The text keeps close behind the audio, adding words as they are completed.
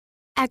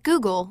At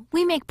Google,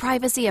 we make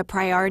privacy a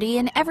priority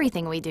in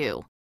everything we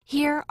do.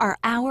 Here are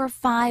our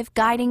 5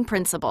 guiding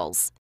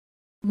principles.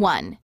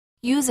 1.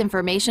 Use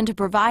information to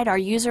provide our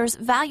users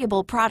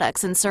valuable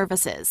products and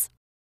services.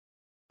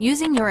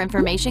 Using your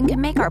information can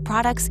make our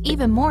products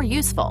even more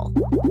useful.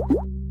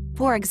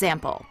 For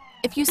example,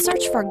 if you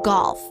search for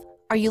golf,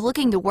 are you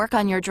looking to work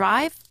on your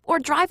drive or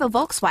drive a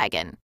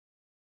Volkswagen?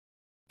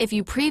 If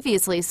you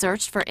previously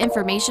searched for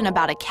information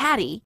about a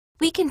caddy,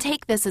 we can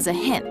take this as a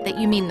hint that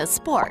you mean the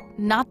sport,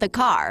 not the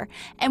car,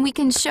 and we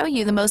can show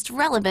you the most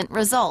relevant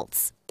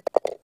results.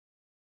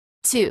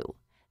 2.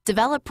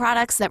 Develop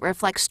products that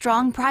reflect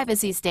strong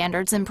privacy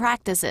standards and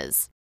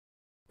practices.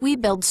 We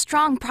build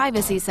strong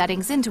privacy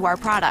settings into our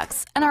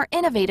products and are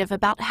innovative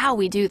about how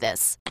we do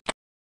this.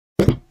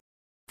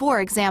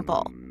 For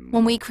example,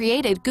 when we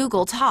created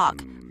Google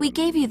Talk, we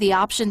gave you the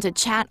option to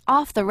chat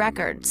off the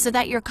record so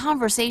that your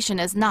conversation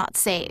is not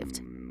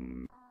saved.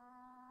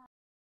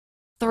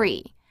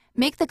 3.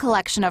 Make the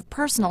collection of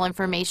personal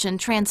information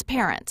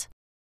transparent.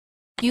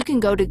 You can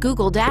go to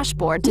Google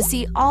Dashboard to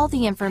see all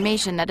the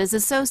information that is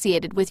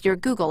associated with your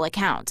Google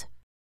account.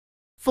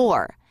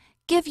 4.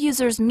 Give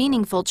users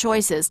meaningful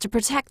choices to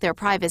protect their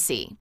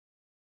privacy.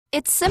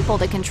 It's simple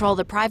to control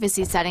the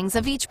privacy settings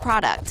of each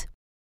product.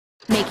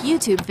 Make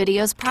YouTube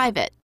videos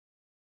private.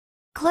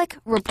 Click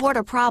Report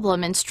a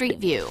Problem in Street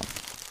View.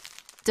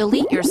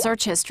 Delete your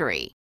search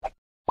history.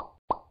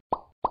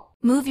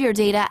 Move your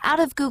data out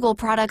of Google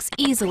products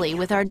easily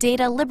with our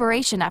data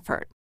liberation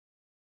effort.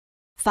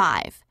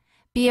 5.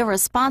 Be a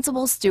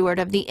responsible steward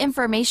of the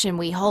information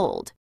we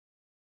hold.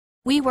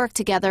 We work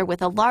together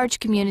with a large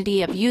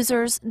community of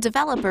users,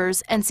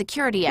 developers, and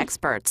security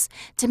experts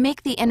to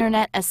make the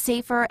internet a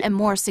safer and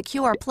more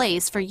secure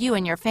place for you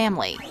and your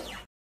family.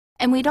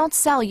 And we don't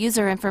sell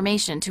user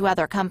information to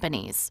other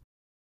companies.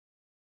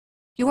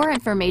 Your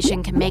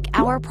information can make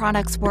our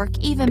products work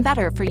even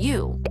better for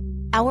you.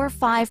 Our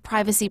 5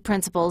 privacy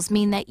principles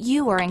mean that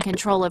you are in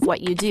control of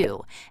what you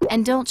do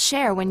and don't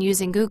share when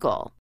using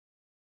Google.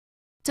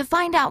 To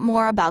find out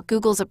more about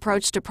Google's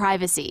approach to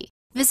privacy,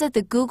 visit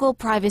the Google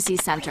Privacy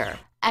Center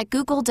at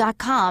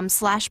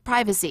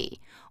google.com/privacy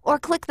or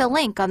click the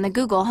link on the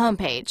Google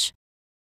homepage.